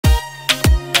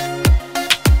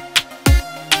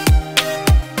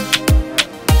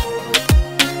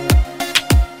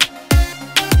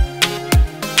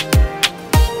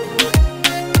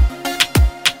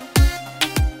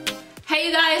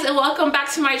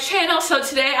back to my channel. So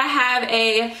today I have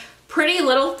a Pretty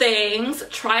Little Things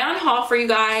try on haul for you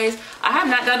guys. I have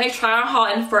not done a try on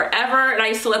haul in forever and I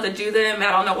used to love to do them. I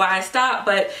don't know why I stopped,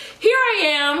 but here I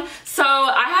am. So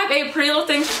I have a Pretty Little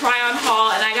Things try on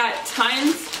haul and I got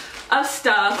tons of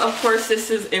stuff. Of course this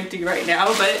is empty right now,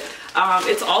 but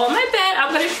it's all on my bed.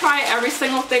 I'm going to try every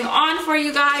single thing on for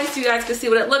you guys so you guys can see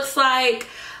what it looks like.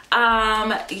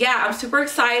 Yeah, I'm super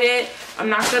excited. I'm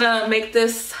not gonna make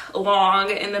this long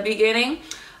in the beginning.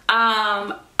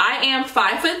 I am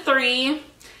 5'3"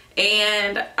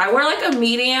 and I wear like a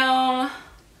medium,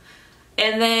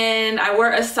 and then I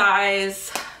wear a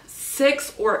size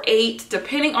 6 or 8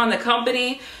 depending on the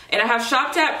company. And I have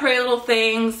shopped at Pretty Little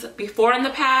Things before in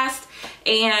the past,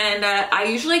 and I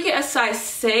usually get a size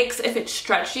 6 if it's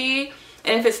stretchy,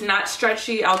 and if it's not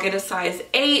stretchy I'll get a size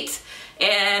 8.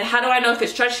 And how do I know if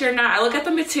it's stretchy or not? I look at the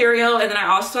material, and then I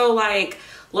also like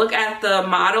look at the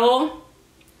model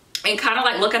and kind of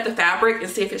like look at the fabric and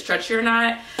see if it's stretchy or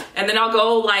not. And then I'll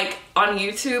go like on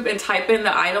YouTube and type in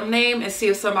the item name and see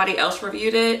if somebody else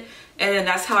reviewed it. And then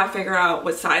that's how I figure out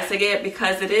what size to get,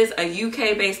 because it is a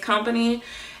UK based company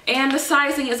and the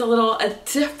sizing is a little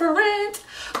different.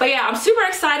 But yeah, I'm super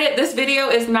excited. This video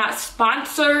is not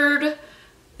sponsored.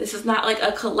 This is not like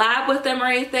a collab with them or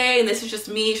anything. This is just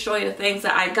me showing you the things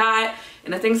that I got.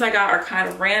 And the things I got are kind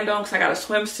of random because I got a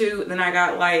swimsuit. Then I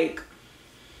got like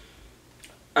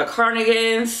a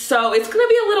cardigan. So it's going to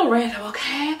be a little random,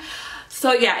 okay?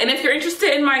 So yeah, and if you're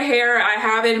interested in my hair, I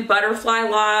have in butterfly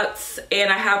locks.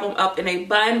 And I have them up in a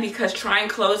bun because trying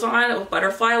clothes on with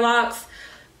butterfly locks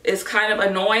is kind of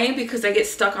annoying because they get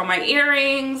stuck on my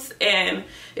earrings. And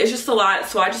it's just a lot.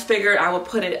 So I just figured I would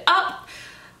put it up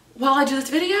while I do this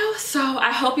video. So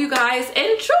I hope you guys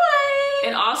enjoy.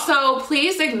 And also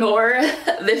please ignore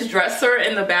this dresser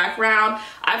in the background.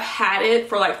 I've had it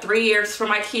for like 3 years from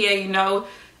IKEA. You know,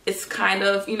 it's kind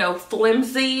of, you know,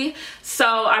 flimsy.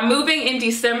 So I'm moving in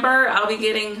December. I'll be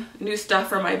getting new stuff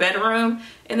for my bedroom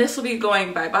and this will be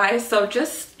going bye-bye. So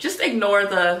just ignore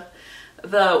the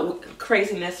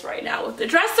craziness right now with the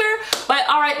dresser. But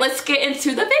all right, let's get into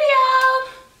the video.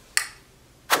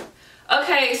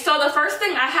 Okay, so the first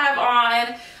thing I have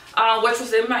on, which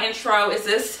was in my intro, is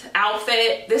this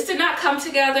outfit. This did not come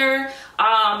together.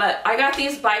 I got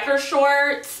these biker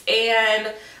shorts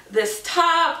and this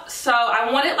top. So I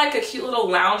wanted like a cute little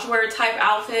loungewear type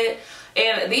outfit.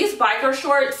 And these biker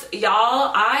shorts,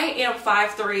 y'all, I am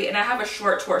 5'3" and I have a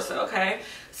short torso, okay?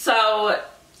 So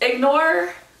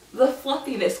ignore the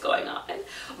fluffiness going on.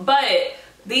 But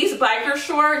these biker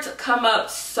shorts come up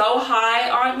so high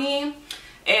on me.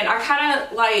 And I kind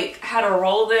of like had to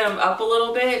roll them up a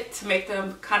little bit to make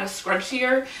them kind of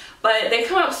scrunchier. But they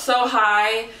come up so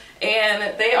high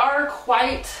and they are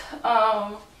quite,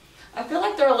 I feel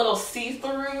like they're a little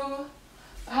see-through.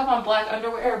 I have on black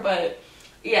underwear, but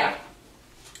yeah.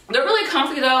 They're really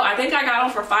comfy though. I think I got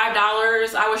them for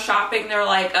 $5. I was shopping, they're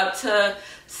like up to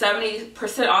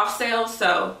 70% off sale.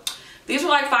 So these were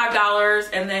like $5.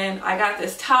 And then I got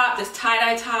this top, this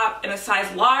tie-dye top in a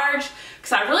size large,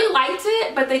 because I really liked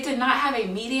it, but they did not have a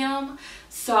medium.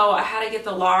 So I had to get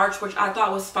the large, which I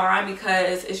thought was fine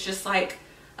because it's just like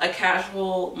a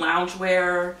casual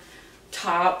loungewear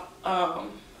top.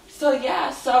 So yeah,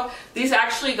 so these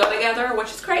actually go together, which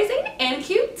is crazy and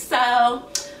cute. So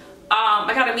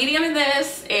I got a medium in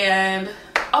this, and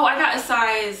oh, I got a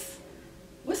size,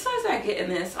 what size did I get in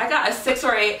this? I got a 6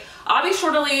 or 8. I'll be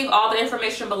sure to leave all the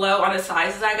information below on the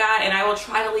sizes I got, and I will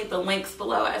try to leave the links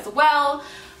below as well.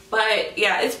 But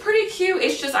yeah, it's pretty cute.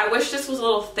 It's just, I wish this was a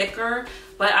little thicker,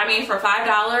 but I mean, for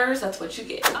 $5, that's what you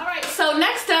get. All right, so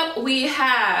next up we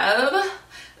have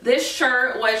this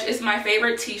shirt, which is my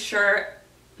favorite t-shirt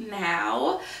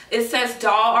now. It says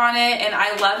doll on it, and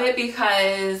I love it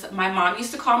because my mom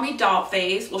used to call me doll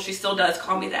face. Well, she still does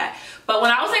call me that. But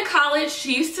when I was in college,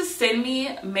 she used to send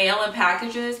me mail and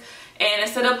packages, and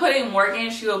instead of putting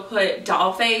Morgan, she would put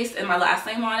doll face and my last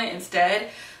name on it instead.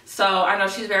 So I know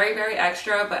she's very, very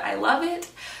extra, but I love it.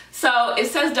 So it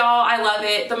says doll, I love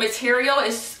it. The material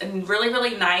is really,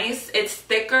 really nice. It's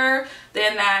thicker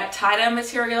than that tie-dye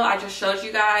material I just showed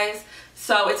you guys.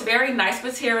 So it's very nice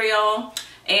material.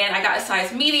 And I got a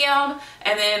size medium.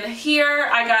 And then here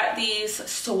I got these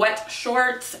sweat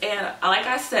shorts. And like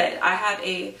I said, I have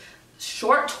a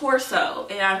short torso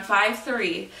and I'm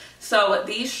 5'3". So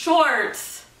these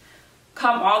shorts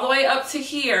come all the way up to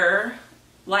here,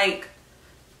 like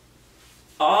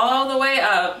all the way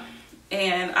up,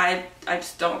 and I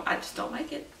just don't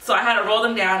like it. So I had to roll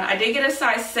them down. I did get a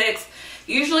size 6.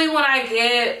 Usually when I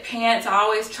get pants, I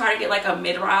always try to get like a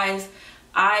mid-rise.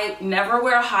 I never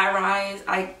wear a high-rise.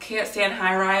 I can't stand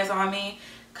high-rise on me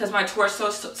because my torso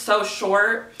is so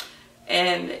short.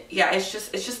 And yeah, it's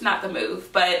just not the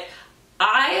move. But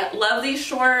I love these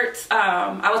shorts.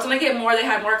 I was gonna get more, they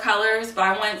had more colors, but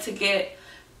I wanted to get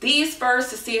these first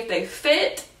to see if they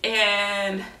fit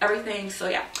and everything. So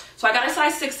yeah, so I got a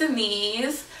size 6 in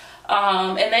these,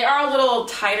 and they are a little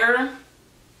tighter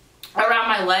around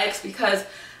my legs because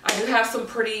I do have some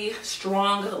pretty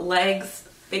strong legs,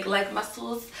 big leg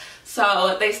muscles.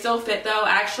 So they still fit though.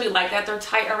 I actually like that they're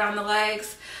tight around the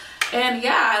legs. And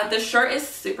yeah, the shirt is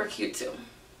super cute too.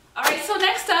 All right, so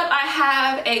next up I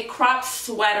have a crop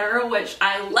sweater, which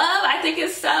I love. I think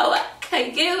it's so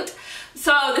cute.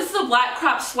 So this is a black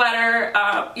crop sweater.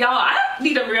 Y'all, I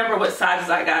need to remember what sizes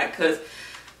I got because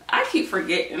I keep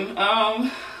forgetting.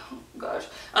 Gosh.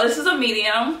 Oh, this is a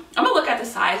medium. I'm gonna look at the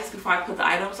sizes before I put the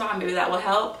items on. Maybe that will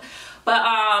help.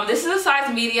 But this is a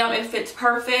size medium. It fits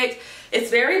perfect. It's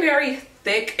very, very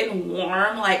thick and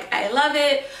warm. Like, I love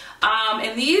it.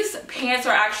 And these pants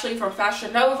are actually from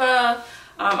Fashion Nova.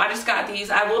 I just got these.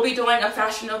 I will be doing a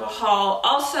Fashion Nova haul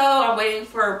also. I'm waiting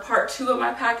for part 2 of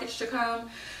my package to come.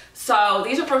 So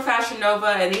these are from Fashion Nova,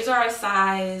 and these are a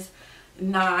size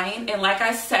 9. And like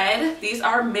I said, these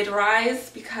are mid-rise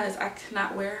because I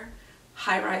cannot wear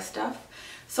high-rise stuff.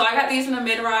 So I got these in a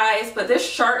mid-rise, but this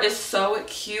shirt is so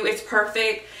cute. It's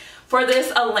perfect for this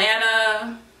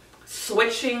Atlanta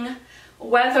switching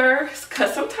weather,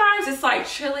 because sometimes it's like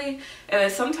chilly and then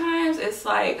sometimes it's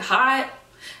like hot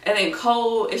and then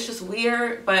cold. It's just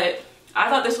weird, but I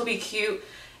thought this would be cute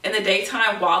in the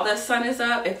daytime while the sun is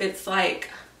up if it's like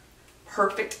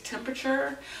perfect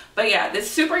temperature. But yeah, this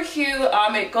is super cute.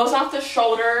 It goes off the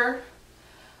shoulder.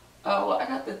 Oh, I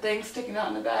got the thing sticking out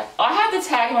in the back. Oh, I have the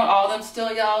tag on all of them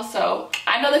still, y'all, so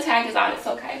I know the tag is on. It's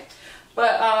okay.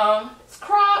 But it's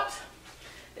cropped.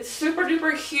 It's super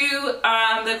duper cute.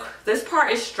 This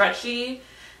part is stretchy,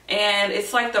 and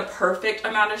it's like the perfect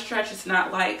amount of stretch. It's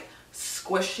not like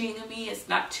squishing me. It's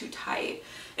not too tight,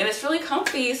 and it's really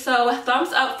comfy. So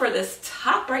thumbs up for this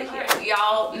top right here.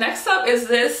 Y'all, next up is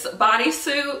this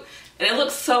bodysuit, and it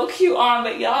looks so cute on,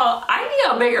 but y'all, I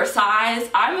need a bigger size.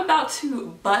 I'm about to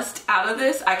bust out of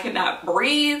this. I cannot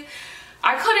breathe.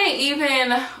 I couldn't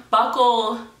even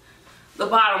buckle the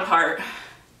bottom part.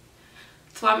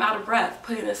 So I'm out of breath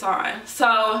putting this on. So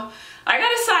I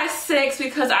got a size 6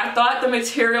 because I thought the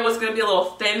material was going to be a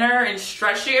little thinner and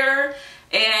stretchier,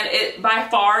 and it by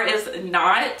far is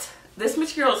not. This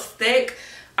material is thick.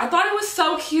 I thought it was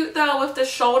so cute though with the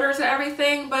shoulders and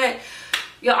everything, but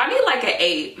yo, I need like an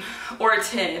 8 or a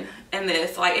 10 in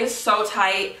this. Like, it's so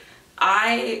tight.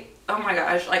 Oh my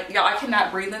gosh, like y'all, I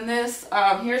cannot breathe in this.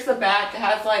 Here's the back. It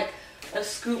has like a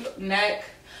scoop neck.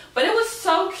 But it was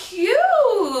so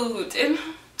cute, and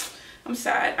I'm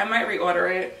sad. I might reorder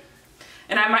it,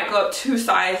 and I might go up 2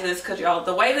 sizes because y'all,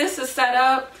 the way this is set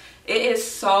up, it is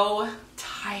so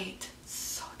tight,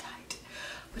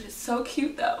 but it's so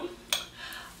cute though.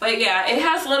 But yeah, it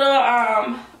has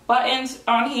little buttons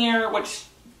on here which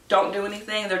don't do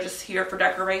anything. They're just here for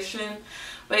decoration.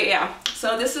 But yeah,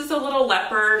 so this is a little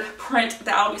leopard print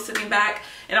that I'll be sending back,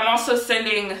 and I'm also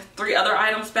sending 3 other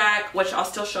items back, which I'll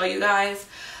still show you guys.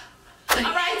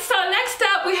 Alright, so next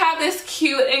up we have this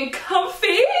cute and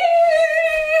comfy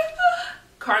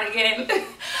cardigan.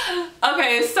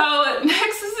 Okay, so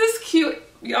next is this cute,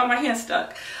 y'all, my hand's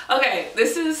stuck. Okay,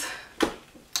 this is,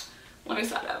 let me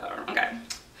slide that over. Okay,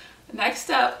 next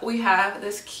up we have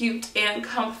this cute and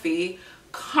comfy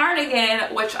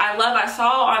cardigan, which I love. I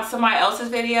saw on somebody else's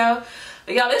video.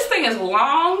 But y'all, this thing is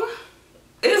long.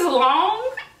 It's long.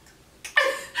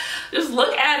 Just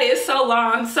look at it, it's so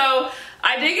long. So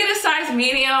I did get a size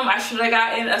medium. I should have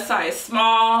gotten a size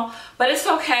small, but it's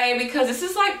okay because this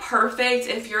is like perfect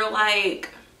if you're like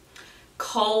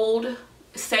cold.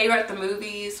 Say you're at the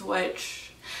movies,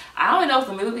 which I don't know if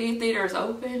the movie theater is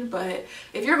open, but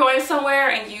if you're going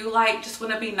somewhere and you like just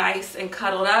want to be nice and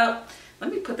cuddled up,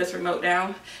 let me put this remote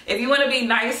down. If you want to be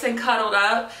nice and cuddled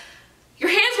up, your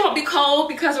hands won't be cold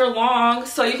because they're long,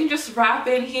 so you can just wrap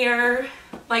in here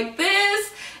like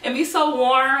this and be so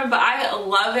warm. But I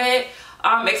love it.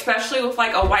 Especially with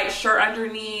like a white shirt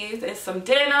underneath and some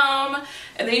denim,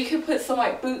 and then you can put some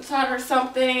like boots on or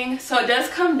something. So it does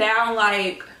come down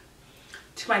like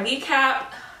to my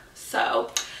kneecap,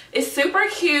 so it's super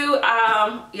cute.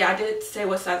 Yeah, I did say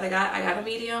what size I got. I got a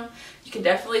medium. You can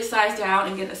definitely size down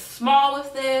and get a small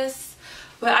with this,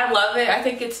 but I love it. I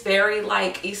think it's very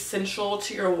like essential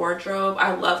to your wardrobe.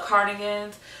 I love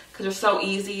cardigans because they're so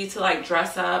easy to like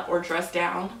dress up or dress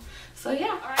down. So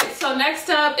yeah. Alright, so next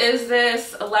up is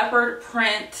this leopard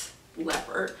print,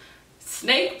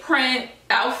 snake print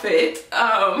outfit.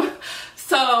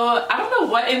 So I don't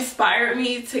know what inspired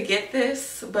me to get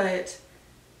this, but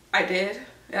I did.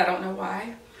 I don't know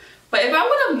why. But if I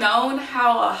would have known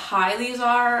how high these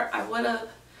are, I would have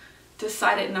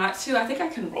decided not to. I think I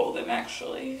can roll them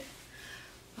actually.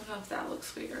 I don't know if that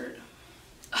looks weird.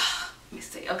 Let me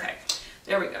see. Okay,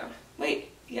 there we go.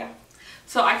 Wait, yeah.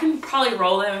 So I can probably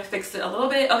roll them and fix it a little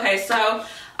bit. Okay, so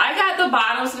I got the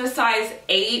bottoms in a size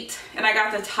 8 and I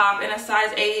got the top in a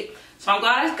size 8. So I'm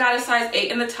glad I got a size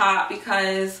 8 in the top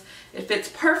because it fits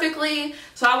perfectly.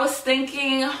 So I was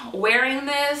thinking wearing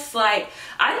this, like,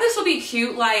 I think this will be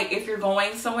cute, like if you're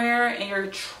going somewhere and you're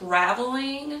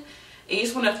traveling and you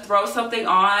just want to throw something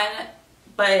on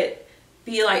but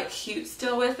be like cute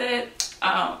still with it.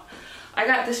 I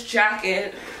got this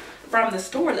jacket from the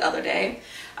store the other day.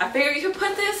 I figured you could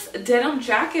put this denim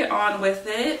jacket on with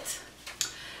it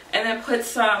and then put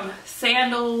some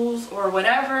sandals or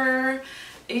whatever.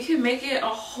 You can make it a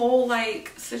whole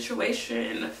like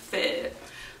situation fit.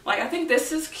 Like, I think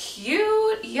this is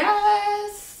cute.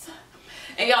 Yes.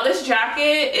 And y'all, this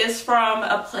jacket is from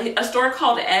a store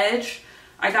called Edge.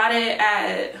 I got it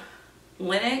at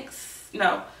Lenox.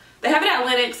 No, they have it at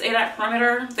Lenox and at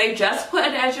Perimeter. They just put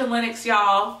an Edge in Lenox,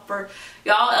 y'all. For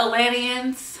y'all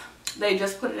Atlanteans, they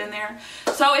just put it in there.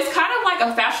 So it's kind of like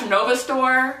a Fashion Nova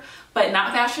store, but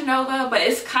not Fashion Nova, but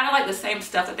it's kind of like the same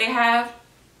stuff that they have.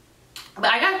 But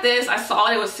I got this. I saw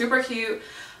it. It was super cute.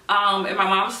 And my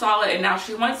mom saw it and now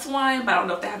she wants one, but I don't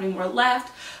know if they have any more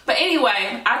left. But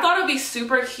anyway, I thought it would be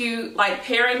super cute, like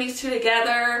pairing these two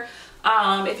together.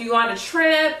 If you go on a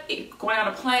trip, going on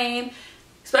a plane,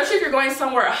 especially if you're going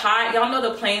somewhere hot. Y'all know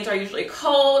the planes are usually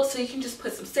cold, so you can just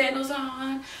put some sandals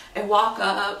on and walk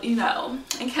up, you know,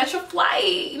 and catch a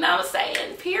flight, you know what I'm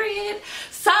saying, period.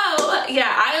 So yeah,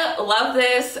 I love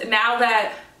this now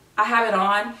that I have it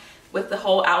on with the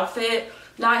whole outfit.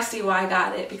 Now I see why I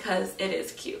got it, because it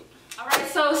is cute. All right,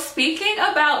 so speaking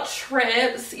about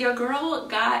trips, your girl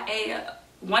got a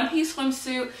one-piece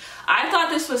swimsuit. I thought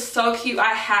this was so cute.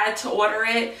 I had to order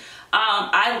it.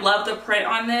 I love the print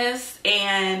on this,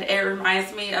 and it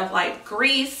reminds me of like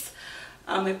Greece.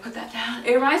 Let me put that down.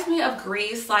 It reminds me of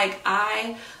Greece. Like,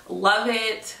 I love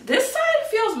it. This side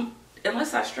feels,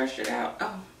 unless I stretched it out.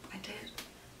 Oh, I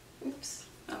did. Oops.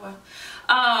 Oh well.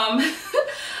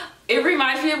 It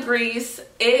reminds me of Greece.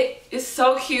 It is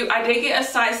so cute. I did get a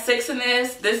size 6 in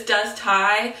this. This does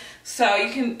tie, so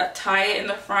you can tie it in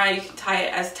the front. You can tie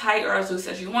it as tight or as loose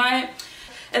as you want.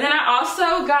 And then I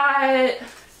also got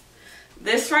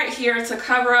this right here to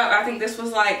cover up. I think this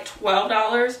was like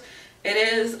 $12. It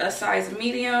is a size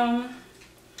medium.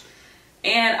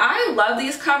 And I love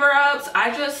these cover-ups.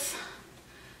 I just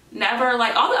never,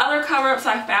 like all the other cover-ups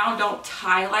I found don't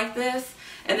tie like this.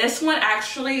 And this one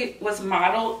actually was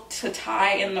modeled to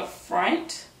tie in the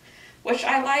front, which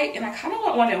I like. And I kind of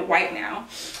want one in white now.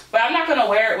 But I'm not going to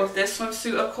wear it with this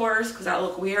swimsuit, of course, because that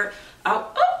look weird. I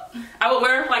would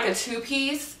wear it like a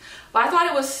 2-piece. But I thought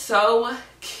it was so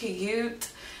cute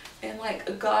and like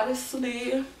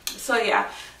goddessly. So yeah.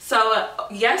 So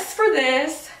yes for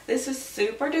this. This is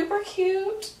super duper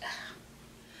cute.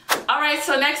 Alright,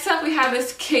 so next up we have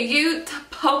this cute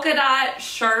polka dot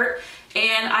shirt.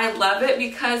 And I love it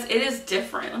because it is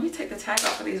different. Let me take the tag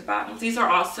off of these bottoms. These are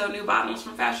also new bottoms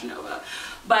from Fashion Nova.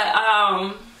 But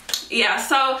yeah,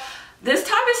 so this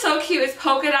top is so cute. It's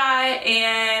polka dot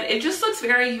and it just looks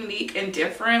very unique and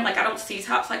different. Like, I don't see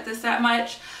tops like this that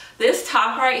much. This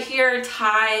top right here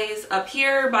ties up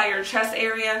here by your chest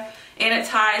area and it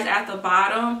ties at the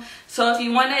bottom. So if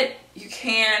you want it, you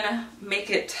can make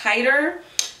it tighter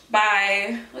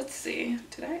by, let's see,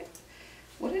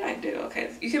 what did I do?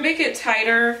 Okay, you can make it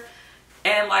tighter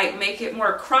and like make it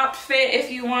more cropped fit if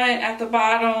you want at the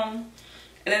bottom.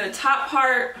 And then the top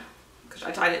part, because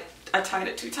I tied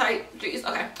it too tight. Jeez,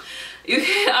 okay. You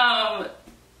can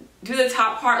do the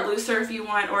top part looser if you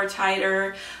want, or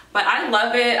tighter. But I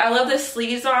love it. I love the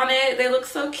sleeves on it. They look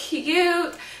so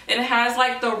cute. And it has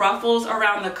like the ruffles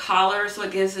around the collar, so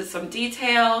it gives it some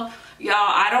detail. Y'all,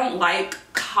 I don't like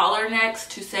collar necks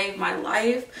to save my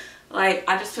life. Like,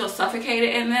 I just feel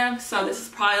suffocated in them. So this is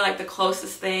probably like the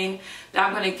closest thing that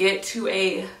I'm gonna get to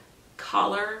a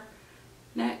collar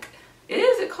neck.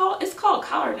 It's called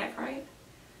collar neck, right?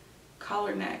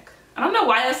 Collar neck. I don't know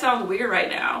why that sounds weird right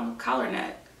now. Collar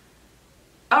neck.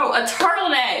 Oh, a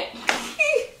turtleneck.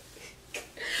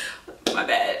 My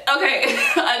bad. Okay,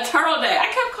 a turtleneck. I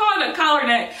kept calling it a collar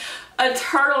neck. A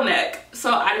turtleneck.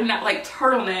 So I do not like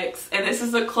turtlenecks, and this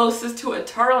is the closest to a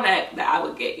turtleneck that I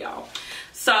would get, y'all.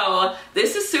 So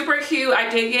this is super cute. I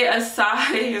did get a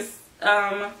size,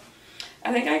 I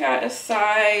think I got a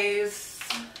size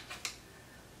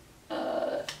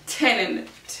 10 in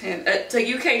 10. It's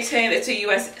a UK 10, it's a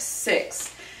US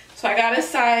 6. So I got a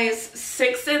size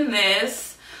 6 in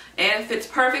this. and it fits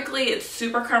perfectly. It's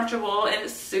super comfortable and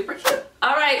it's super cute.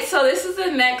 All right, so this is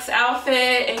the next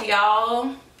outfit, and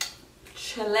y'all,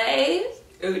 Chile,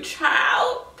 ooh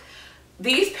child.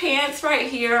 These pants right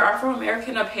here are from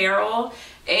American Apparel,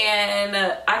 and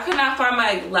I could not find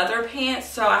my leather pants,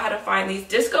 so I had to find these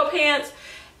disco pants,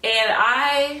 and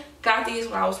I got these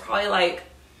when I was probably like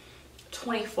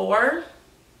 24,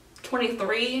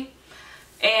 23,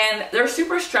 and they're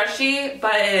super stretchy,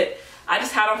 but I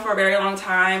just had them for a very long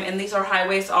time, and these are high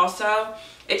waist also.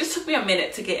 It just took me a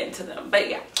minute to get into them, but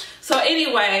yeah. So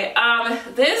anyway,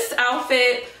 this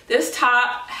outfit, this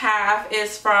top half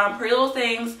is from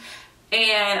Prettylittlething,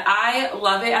 and I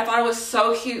love it. I thought it was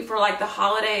so cute for like the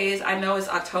holidays. I know it's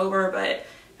October, but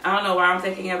I don't know why I'm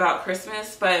thinking about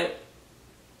Christmas, but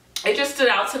it just stood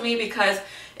out to me because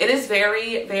it is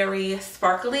very, very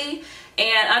sparkly.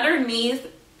 And underneath,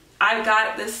 I've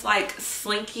got this like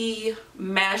slinky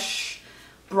mesh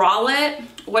bralette,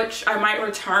 which I might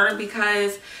return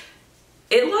because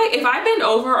it, like, if I bend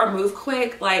over or move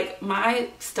quick, like my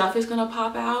stuff is gonna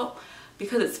pop out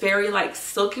because it's very like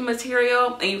silky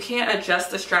material and you can't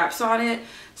adjust the straps on it.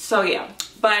 So yeah,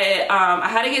 but I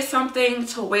had to get something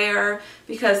to wear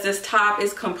because this top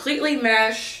is completely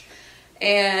mesh,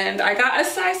 and I got a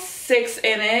size 6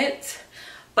 in it,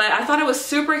 but I thought it was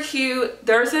super cute.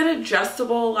 There's an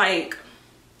adjustable like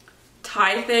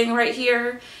tie thing right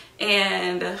here,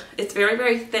 and it's very,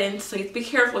 very thin, so you have to be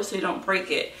careful so you don't break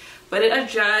it, but it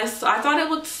adjusts. So I thought it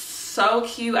looked so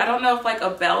cute. I don't know if like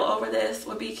a belt over this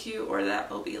would be cute or that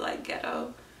will be like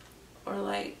ghetto or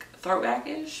like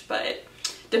throwback-ish, but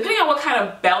depending on what kind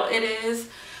of belt it is,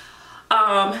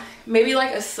 maybe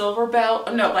like a silver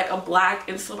belt, no, like a black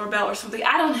and silver belt or something.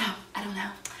 I don't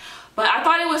know, but I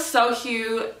thought it was so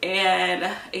cute,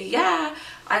 and yeah,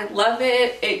 I love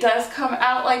it. It does come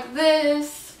out like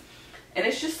this, and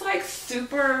it's just like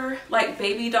super like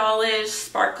baby dollish,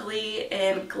 sparkly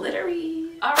and glittery.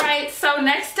 All right, so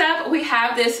next up we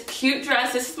have this cute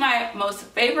dress. This is my most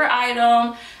favorite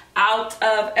item out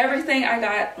of everything I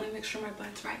got. Let me make sure my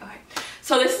button's right. Okay,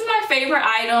 so this is my favorite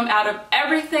item out of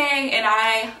everything, and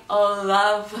I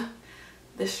love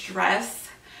this dress.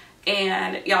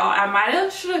 And y'all, I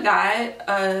might should have got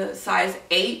a size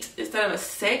 8 instead of a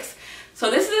 6.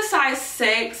 So this is a size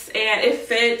 6, and it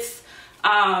fits.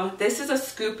 This is a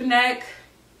scoop neck.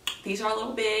 These are a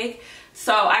little big,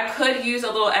 so I could use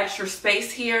a little extra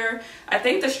space here. I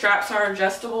think the straps are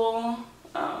adjustable.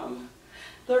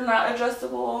 They're not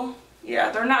adjustable. Yeah,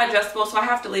 they're not adjustable, so I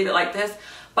have to leave it like this.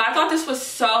 But I thought this was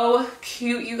so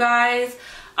cute, you guys.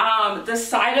 The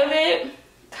side of it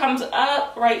comes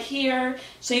up right here,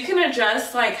 so you can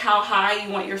adjust like how high you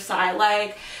want your side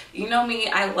leg. You know me,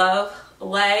 I love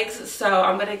legs, so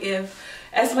I'm gonna give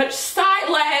as much side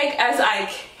leg as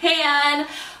I can.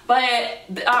 But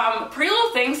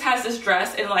Prettylittlething has this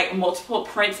dress in like multiple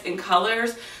prints and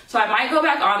colors, so I might go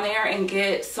back on there and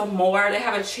get some more. They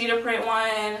have a cheetah print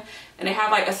one, and they have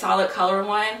like a solid color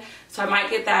one, so I might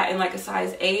get that in like a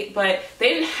size 8. But they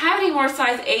didn't have any more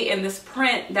size 8 in this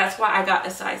print. That's why I got a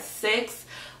size 6.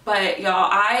 But y'all,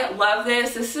 I love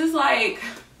this. This is like,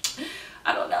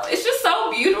 I don't know, it's just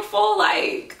so beautiful.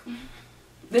 Like,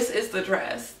 this is the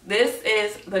dress. This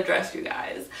is the dress, you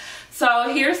guys.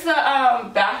 So here's the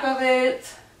back of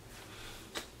it,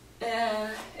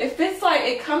 and it fits, like,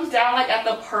 it comes down like at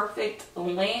the perfect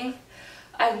length.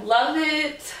 I love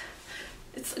it.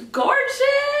 It's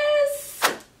gorgeous.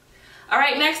 All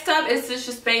right, next up is this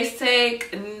just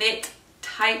basic knit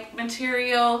type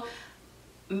material,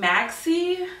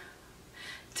 MAXI.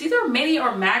 It's either mini or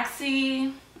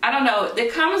MAXI. I don't know.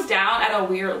 It comes down at a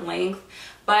weird length,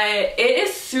 but it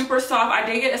is super soft. I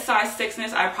did get a size 6 in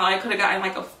this. I probably could have gotten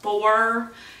like a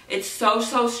 4. It's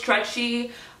so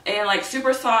stretchy and like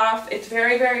super soft. It's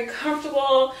very, very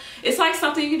comfortable. It's like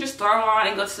something you can just throw on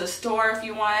and go to the store if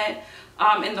you want.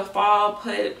 In the fall,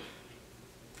 put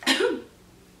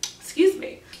excuse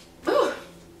me. Ooh.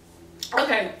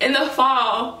 Okay, in the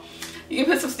fall, you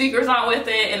can put some sneakers on with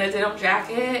it and a denim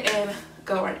jacket and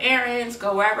go on errands,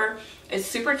 go wherever. It's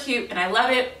super cute and I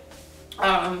love it.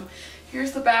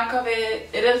 Here's the back of it.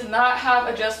 It does not have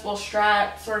adjustable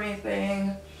straps or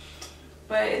anything,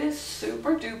 but it is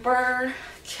super duper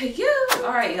cute.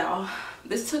 All right, y'all,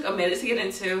 this took a minute to get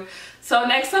into. So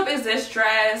next up is this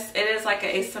dress. It is like an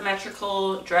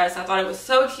asymmetrical dress. I thought it was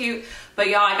so cute, but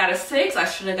y'all, I got a 6. I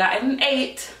should have gotten an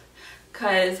 8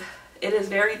 because it is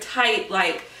very tight,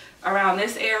 like around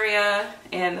this area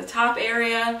and the top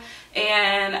area,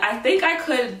 and I think I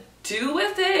could do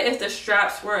with it if the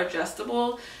straps were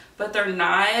adjustable, but they're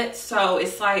not. So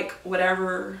it's like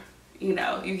whatever, you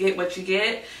know, you get what you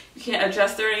get. You can't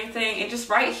adjust or anything. And just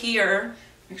right here,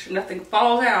 make sure nothing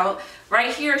falls out.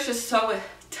 Right here it's just so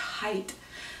tight.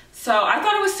 So I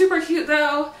thought it was super cute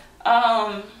though.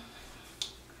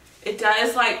 It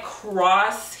does like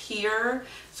cross here.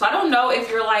 So I don't know if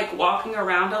you're like walking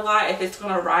around a lot, if it's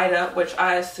gonna ride up, which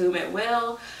I assume it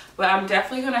will. But I'm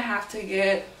definitely gonna have to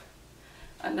get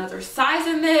another size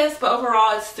in this, but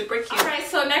overall it's super cute. Alright,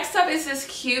 so next up is this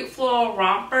cute floral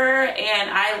romper, and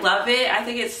I love it. I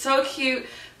think it's so cute,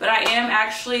 but I am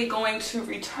actually going to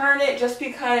return it just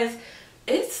because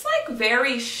it's like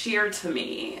very sheer to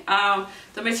me.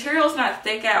 The material is not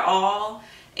thick at all,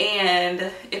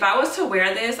 and if I was to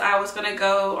wear this, I was gonna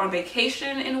go on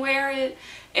vacation and wear it,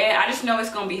 and I just know it's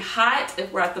gonna be hot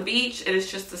if we're at the beach, and it's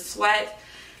just the sweat,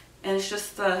 and it's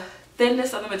just the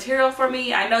thinness of the material for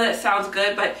me. I know that sounds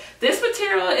good, but this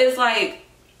material is like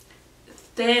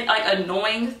thin, like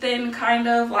annoying thin kind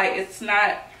of. Like it's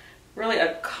not really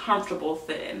a comfortable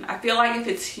thin. I feel like if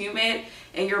it's humid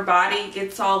and your body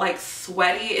gets all like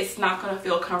sweaty, it's not gonna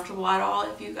feel comfortable at all,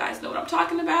 if you guys know what I'm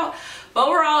talking about. But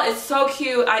overall, it's so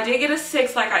cute. I did get a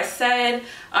 6, like I said.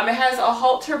 It has a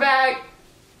halter bag.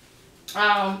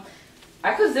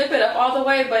 I could zip it up all the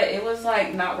way, but it was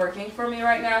like not working for me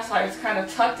right now, so I just kind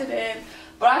of tucked it in.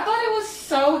 But I thought it was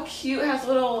so cute. It has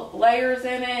little layers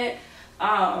in it.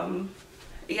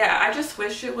 Yeah, I just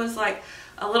wish it was like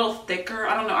a little thicker.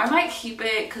 I don't know. I might keep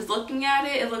it because looking at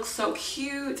it, it looks so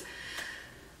cute.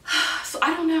 So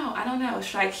I don't know. I don't know.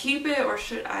 Should I keep it or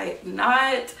should I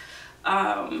not?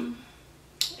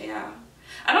 Yeah.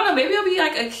 I don't know. Maybe it'll be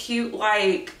like a cute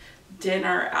like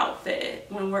dinner outfit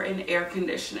when we're in air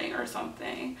conditioning or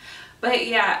something. But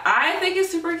yeah, I think it's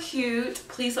super cute.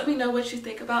 Please let me know what you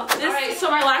think about this. Alright,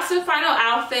 so my last and final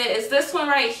outfit is this one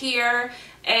right here.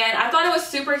 And I thought it was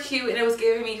super cute and it was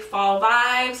giving me fall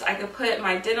vibes. I could put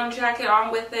my denim jacket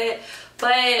on with it. But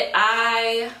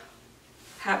I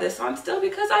have this on still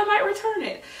because I might return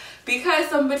it. Because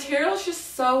the material is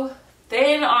just so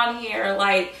thin on here.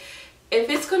 Like, if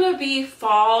it's gonna be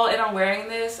fall and I'm wearing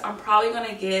this, I'm probably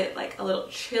gonna get like a little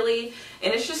chilly,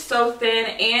 and it's just so thin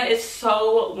and it's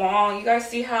so long. You guys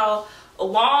see how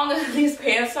long these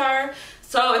pants are?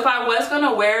 So if I was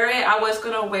gonna wear it, I was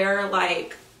gonna wear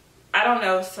like, I don't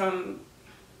know, some,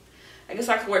 I guess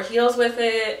I could wear heels with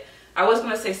it. I was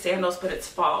gonna say sandals, but it's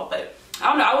fall, but I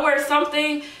don't know. I would wear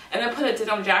something and then put a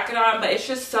denim jacket on, but it's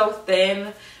just so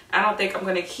thin. I don't think I'm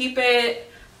gonna keep it.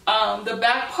 The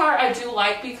back part I do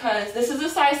like because this is a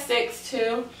size 6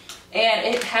 too, and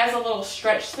it has a little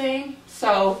stretch thing,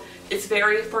 so it's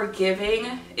very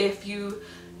forgiving. If you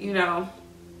know,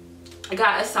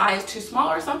 got a size too small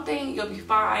or something, you'll be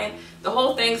fine. The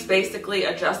whole thing's basically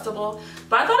adjustable,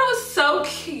 but I thought it was so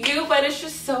cute, but it's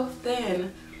just so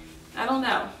thin. I don't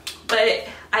know, but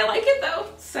I like it though,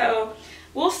 so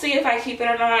we'll see if I keep it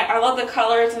or not. I love the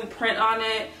colors and print on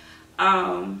it.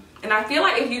 And I feel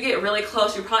like if you get really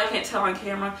close, you probably can't tell on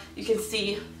camera, you can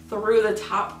see through the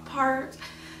top part.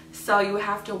 So you would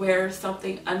have to wear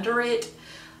something under it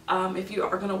if you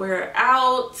are going to wear it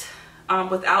out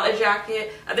without a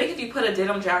jacket. I think if you put a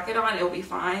denim jacket on, it will be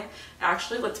fine.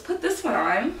 Actually, let's put this one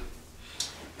on.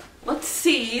 Let's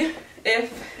see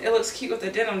if it looks cute with a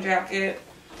denim jacket.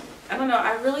 I don't know.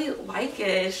 I really like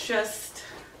it. It's just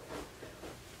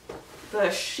the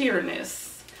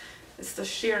sheerness. It's the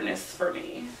sheerness for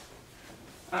me.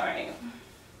 Alright.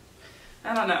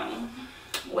 I don't know.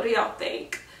 What do y'all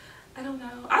think? I don't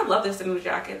know. I love this denim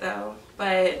jacket though,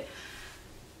 but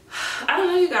I don't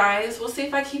know, you guys. We'll see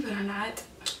if I keep it or not.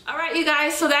 Alright, you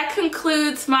guys, so that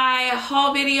concludes my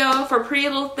haul video for Pretty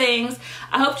Little Things.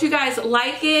 I hope you guys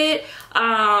like it.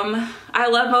 I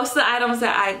love most of the items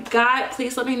that I got.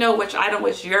 Please let me know which item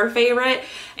was your favorite,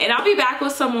 and I'll be back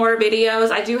with some more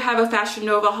videos. I do have a Fashion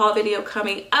Nova haul video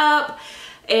coming up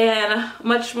and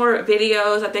much more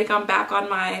videos. I think I'm back on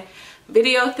my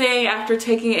video thing after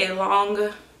taking a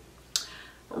long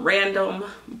random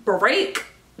break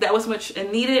that was much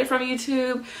needed from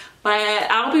YouTube, but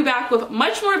I'll be back with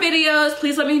much more videos.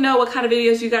 Please let me know what kind of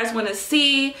videos you guys want to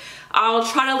see. I'll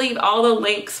try to leave all the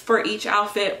links for each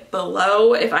outfit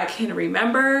below if I can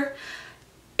remember.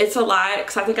 It's a lot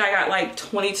because I think I got like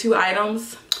 22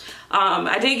 items.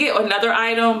 I did get another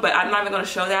item, but I'm not even going to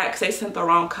show that because they sent the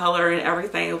wrong color and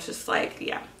everything. It was just like,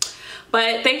 yeah.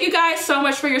 But thank you guys so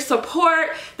much for your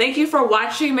support. Thank you for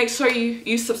watching. Make sure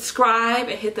you subscribe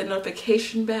and hit the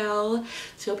notification bell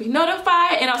so you'll be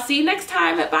notified. And I'll see you next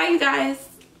time. Bye, you guys.